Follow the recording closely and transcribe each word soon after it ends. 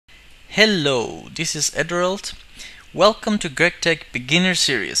Hello, this is Edoreld. Welcome to GregTech Beginner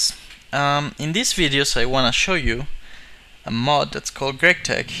Series. In these videos I want to show you a mod that's called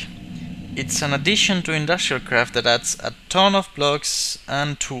GregTech. It's an addition to IndustrialCraft that adds a ton of blocks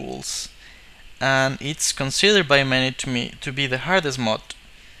and tools, and it's considered by many to be the hardest mod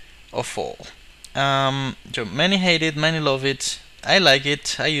of all. So many hate it, many love it. I like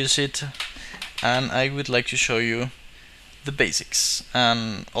it, I use it, and I would like to show you the basics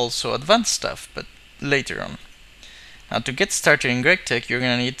and also advanced stuff, but later on. Now, to get started in GregTech, you're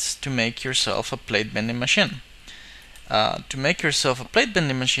gonna need to make yourself a plate bending machine. To make yourself a plate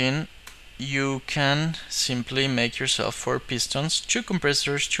bending machine, you can simply make yourself 4 pistons, 2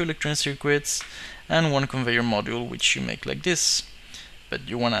 compressors, 2 electronic circuits, and 1 conveyor module, which you make like this. But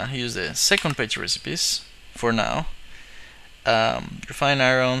you wanna use the second page recipes for now. Refined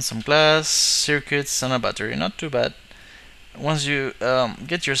iron, some glass, circuits, and a battery. Not too bad. Once you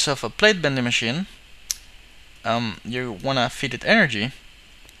get yourself a plate bending machine, you want to feed it energy,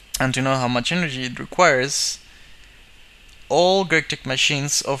 and to know how much energy it requires, all GregTech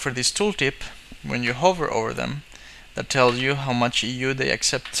machines offer this tooltip when you hover over them that tells you how much EU they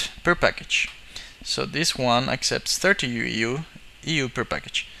accept per package. So this one accepts 30 EU per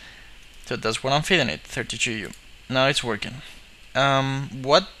package. So that's what I'm feeding it, 32 EU. Now it's working.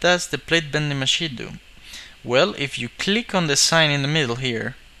 What does the plate bending machine do? Well, if you click on the sign in the middle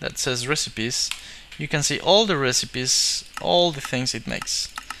here that says recipes, you can see all the recipes, all the things it makes.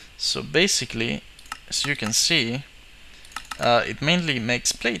 So basically, as you can see, it mainly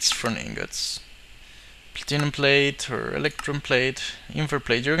makes plates from ingots. Platinum plate or electrum plate, inver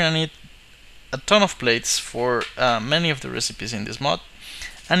plate. You're gonna need a ton of plates for many of the recipes in this mod,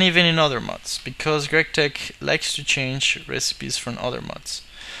 and even in other mods, because GregTech likes to change recipes from other mods.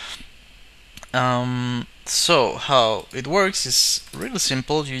 So how it works is really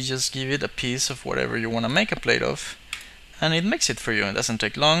simple. You just give it a piece of whatever you want to make a plate of, and it makes it for you. It doesn't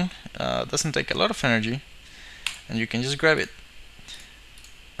take long, doesn't take a lot of energy, and you can just grab it.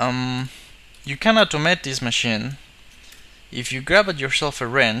 You can automate this machine. If you grab yourself a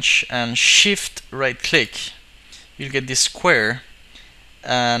wrench and shift right click, you'll get this square,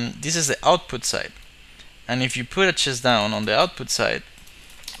 and this is the output side. And if you put a chest down on the output side,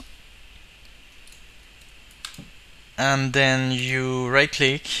 and then you right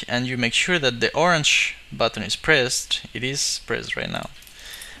click and you make sure that the orange button is pressed. It is pressed right now.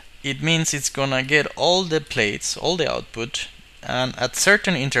 It means it's gonna get all the plates, all the output, and at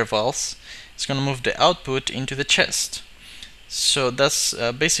certain intervals it's gonna move the output into the chest. So that's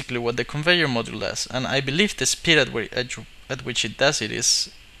basically what the conveyor module does, and I believe the speed at which it does it is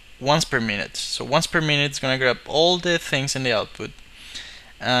once per minute. So once per minute it's gonna grab all the things in the output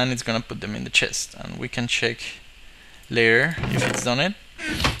and it's gonna put them in the chest, and we can check later if it's done it.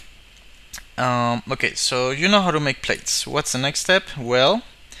 Okay, so you know how to make plates. What's the next step? Well,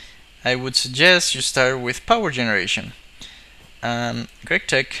 I would suggest you start with power generation. And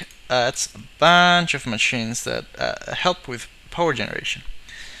GregTech adds a bunch of machines that help with power generation.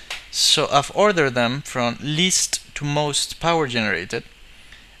 So I've ordered them from least to most power generated,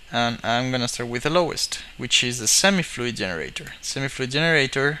 and I'm gonna start with the lowest, which is the semi-fluid generator. Semi-fluid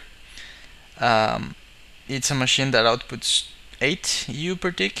generator, it's a machine that outputs 8 EU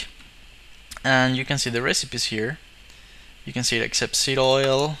per tick, and you can see the recipes here. You can see it accepts seed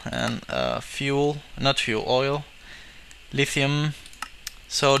oil and oil, lithium,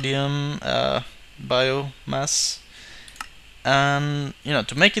 sodium, biomass, and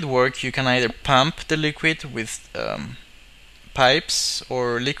to make it work, you can either pump the liquid with pipes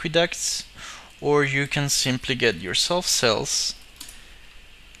or liquid ducts, or you can simply get yourself cells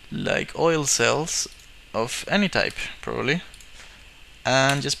like oil cells of any type, probably,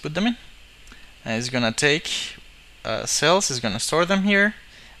 and just put them in, and it's gonna take cells, it's gonna store them here,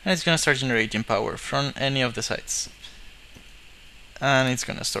 and it's gonna start generating power from any of the sites, and it's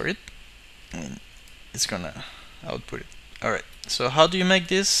gonna store it and it's gonna output it. Alright, so how do you make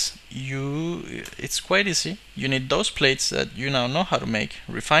this? It's quite easy. You need those plates that you now know how to make,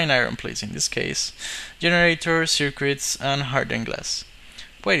 refined iron plates in this case, generator, circuits, and hardened glass.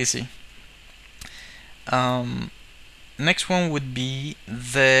 Quite easy. Next one would be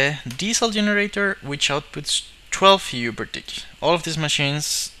the diesel generator, which outputs 12 EU per tick. All of these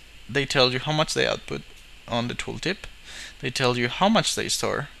machines, they tell you how much they output on the tooltip. They tell you how much they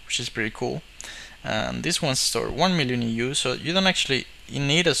store, which is pretty cool. And these ones store 1 million EU, so you don't actually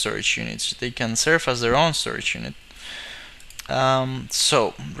need a storage unit. They can serve as their own storage unit.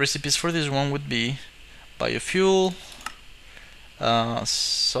 So recipes for this one would be biofuel,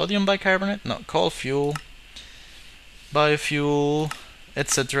 sodium bicarbonate, no, coal fuel, biofuel,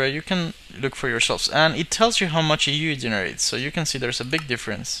 etc. You can look for yourselves, and it tells you how much EU it generates. So you can see there's a big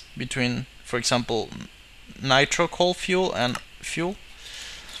difference between, for example, nitro coal fuel and fuel.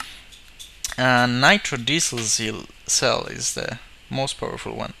 And nitro diesel cell is the most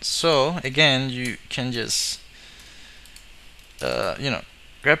powerful one. So again, you can just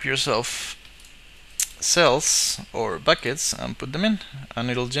grab yourself cells or buckets and put them in, and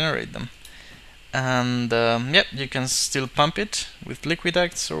it'll generate them. And yep, you can still pump it with liquid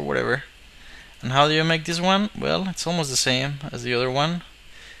ducts or whatever. And how do you make this one? Well, it's almost the same as the other one,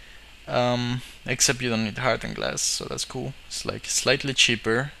 except you don't need hardened glass, so that's cool. It's like slightly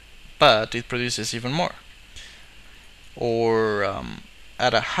cheaper, but it produces even more, or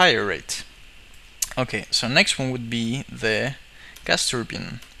at a higher rate. Okay, so next one would be the gas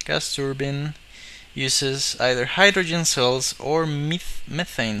turbine. Gas turbine uses either hydrogen cells or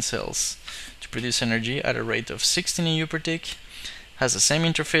methane cells to produce energy at a rate of 16 EU per tick. Has the same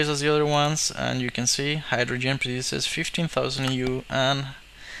interface as the other ones, and you can see hydrogen produces 15,000 EU and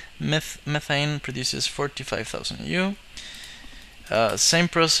methane produces 45,000 EU. Same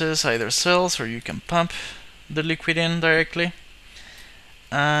process, either cells or you can pump the liquid in directly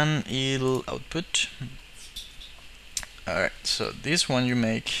and it'll output. Alright, so this one you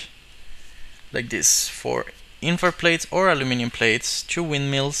make like this for infrared plates or aluminum plates, 2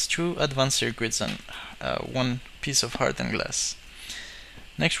 windmills, 2 advanced circuits, and 1 piece of hardened glass.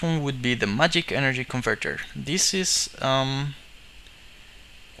 Next one would be the magic energy converter. This is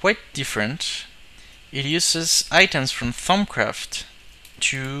quite different. It uses items from Thaumcraft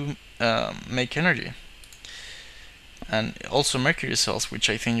to make energy, and also mercury cells, which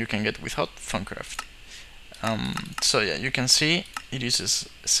I think you can get without Thaumcraft. So yeah, you can see it uses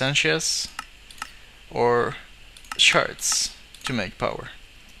essences or shards to make power,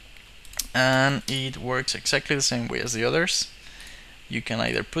 and it works exactly the same way as the others. You can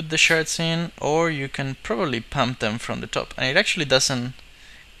either put the shards in, or you can probably pump them from the top, and it actually doesn't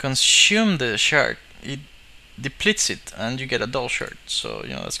consume the shard, it depletes it and you get a dull shard, so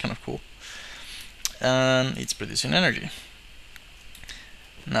that's kind of cool, and it's producing energy.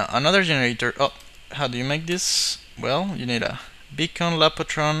 Now another generator. How do you make this? Well, you need a beacon,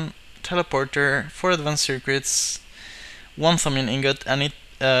 lapotron, teleporter, 4 advanced circuits, 1 thaumium ingot, and it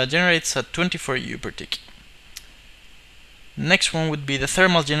generates at 24 EU per tick. Next one would be the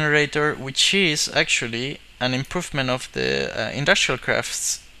thermal generator, which is actually an improvement of the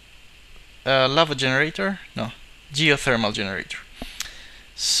IndustrialCraft's lava generator, no, geothermal generator.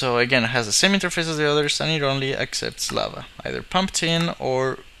 So again, it has the same interface as the others, and it only accepts lava, either pumped in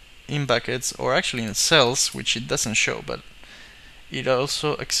or in buckets, or actually in cells, which it doesn't show, but it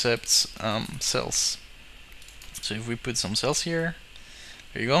also accepts cells. So if we put some cells here,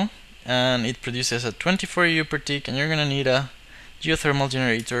 there you go, and it produces a 24 EU per tick, and you're gonna need a geothermal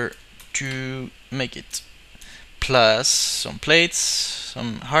generator to make it, plus some plates,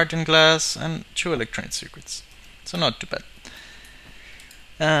 some hardened glass, and 2 electronic circuits. So not too bad.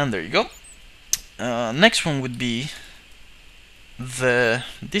 And there you go. Next one would be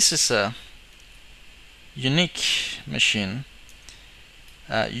this is a unique machine.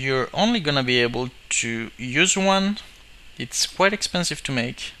 You're only gonna be able to use one. It's quite expensive to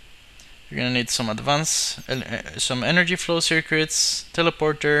make. You're gonna need some advanced, some energy flow circuits,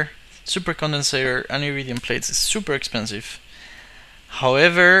 teleporter, supercondensator, and iridium plates. Is super expensive.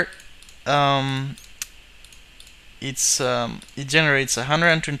 However, it generates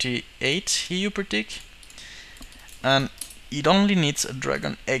 128 EU per tick, and it only needs a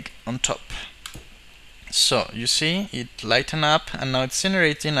dragon egg on top. So you see, it lightened up, and now it's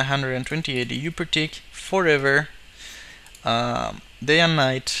generating 128 EU per tick forever, day and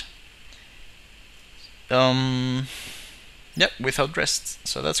night. Yep, without rest.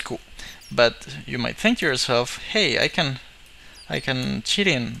 So that's cool. But you might think to yourself, hey, I can cheat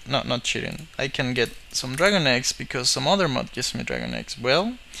in. No, not cheat in. I can get some dragon eggs because some other mod gives me dragon eggs.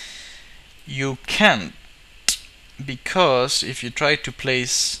 Well, you can't, because if you try to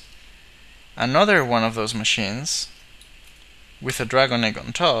place another one of those machines with a dragon egg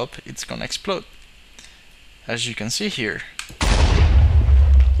on top, it's gonna explode, as you can see here.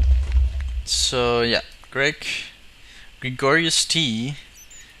 So yeah, Gregorius T,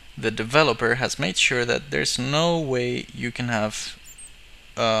 the developer, has made sure that there's no way you can have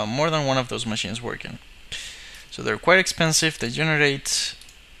more than one of those machines working. So they're quite expensive. They generate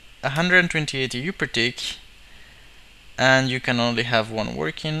 128 EU per tick, and you can only have one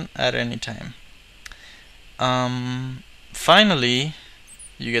working at any time. Finally,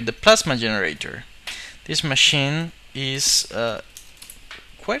 you get the plasma generator. This machine is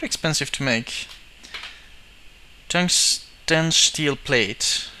quite expensive to make. 10 steel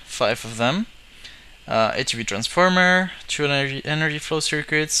plate, 5 of them, HV transformer, 2 energy flow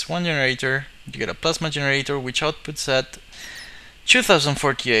circuits, 1 generator. You get a plasma generator which outputs at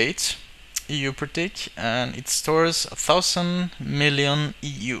 2048 EU per tick, and it stores 1,000 million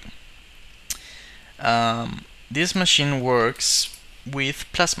EU. This machine works with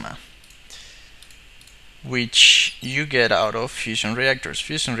plasma, which you get out of fusion reactors.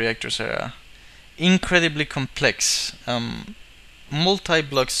 Fusion reactors are an incredibly complex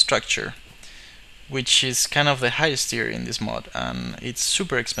multi-block structure, which is kind of the highest tier in this mod, and it's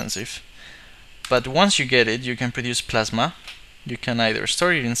super expensive. But once you get it, you can produce plasma. You can either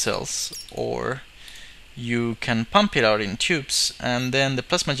store it in cells, or you can pump it out in tubes, and then the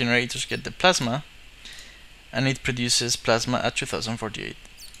plasma generators get the plasma, and it produces plasma at 2048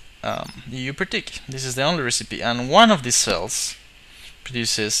 EU per tick. This is the only recipe, and one of these cells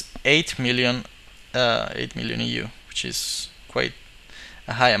produces 8 million EU, which is quite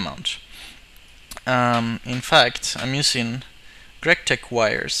a high amount. In fact, I'm using GregTech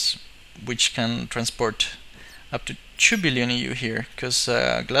wires, which can transport up to 2 billion EU here, because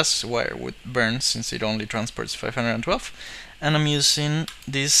glass wire would burn since it only transports 512, and I'm using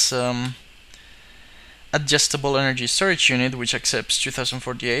this adjustable energy storage unit which accepts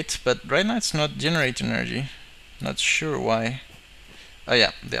 2048, but right now it's not generating energy. Not sure why. Oh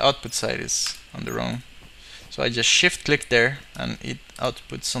yeah, the output side is on the wrong. So I just shift click there and it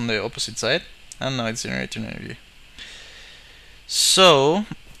outputs on the opposite side, and now it's generating energy. So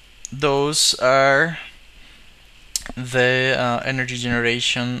those are the energy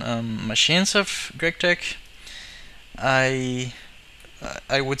generation machines of GregTech. I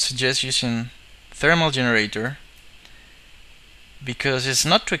would suggest using thermal generator because it's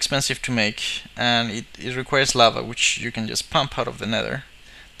not too expensive to make, and it requires lava, which you can just pump out of the nether.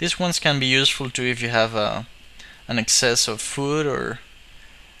 These ones can be useful too if you have an excess of food, or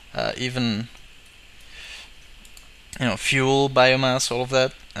even fuel, biomass, all of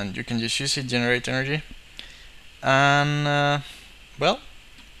that, and you can just use it, generate energy. And well,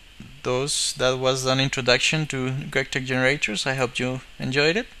 that was an introduction to GregTech generators. I hope you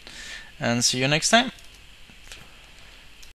enjoyed it, and see you next time.